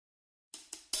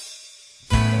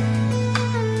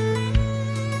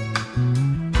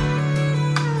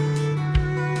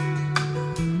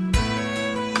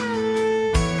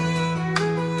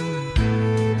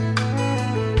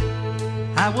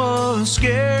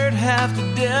scared half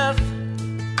to death.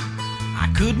 I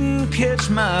couldn't catch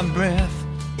my breath,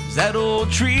 'cause that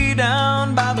old tree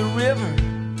down by the river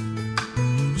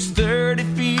was 30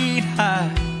 feet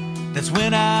high. That's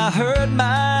when I heard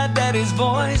my daddy's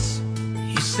voice.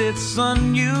 He said,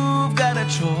 son, you've got a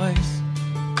choice.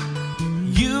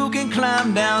 You can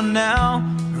climb down now,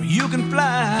 or you can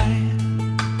fly.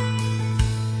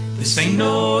 This ain't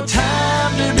no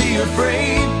time to be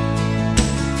afraid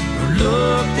or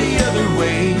look the other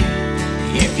way.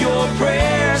 If your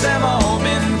prayers have all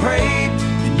been prayed,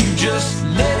 then you just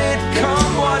let it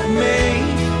come what may.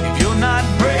 If you're not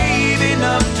brave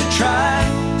enough to try,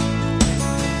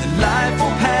 then life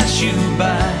will pass you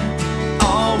by.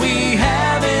 All we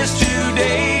have is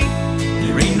today.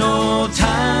 There ain't no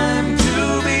time to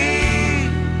be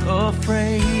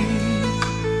afraid.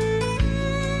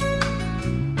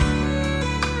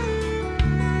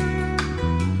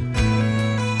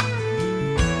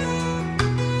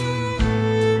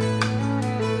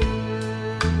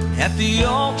 At the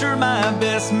altar, my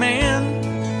best man,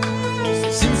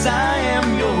 since I am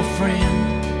your friend,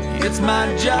 it's my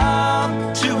job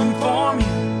to inform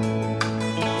you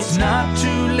it's not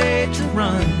too late to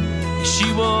run. She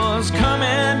was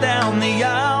coming down the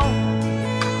aisle.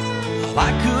 All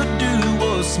I could do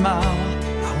was smile.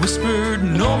 I whispered,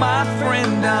 no, my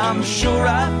friend, I'm sure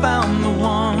I found the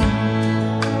one.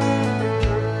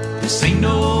 This ain't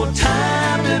no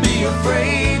time to be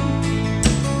afraid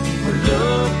or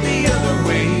look the other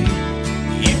way.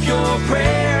 If your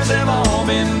prayers have all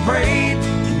been prayed,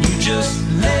 then you just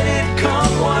let it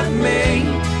come what may.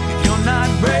 If you're not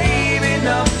brave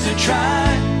enough to try,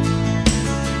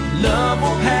 love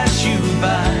will pass you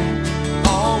by.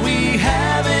 All we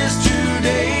have is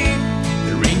today.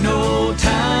 There ain't no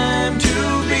time to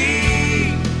be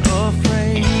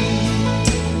afraid.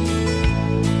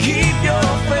 Keep your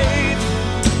faith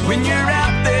when you're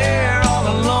out there all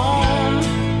alone.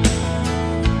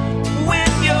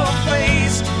 When you're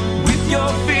faced with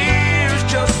your fears,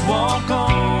 just walk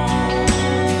on.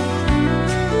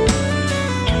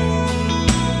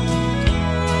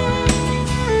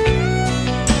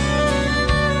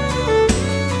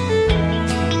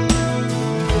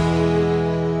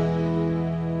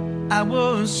 I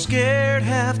was scared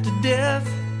half to death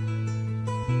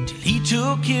till he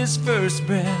took his first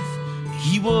breath.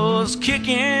 He was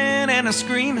kicking and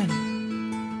screaming,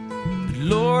 but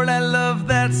Lord, I love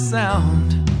that sound.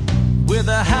 With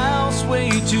a house way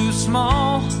too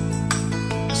small,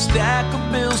 a stack of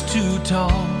bills too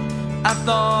tall, I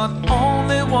thought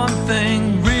only one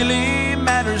thing really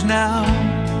matters now.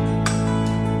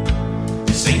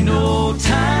 This ain't no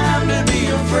time to be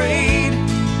afraid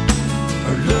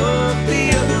or look the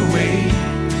other way.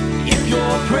 If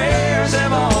your prayer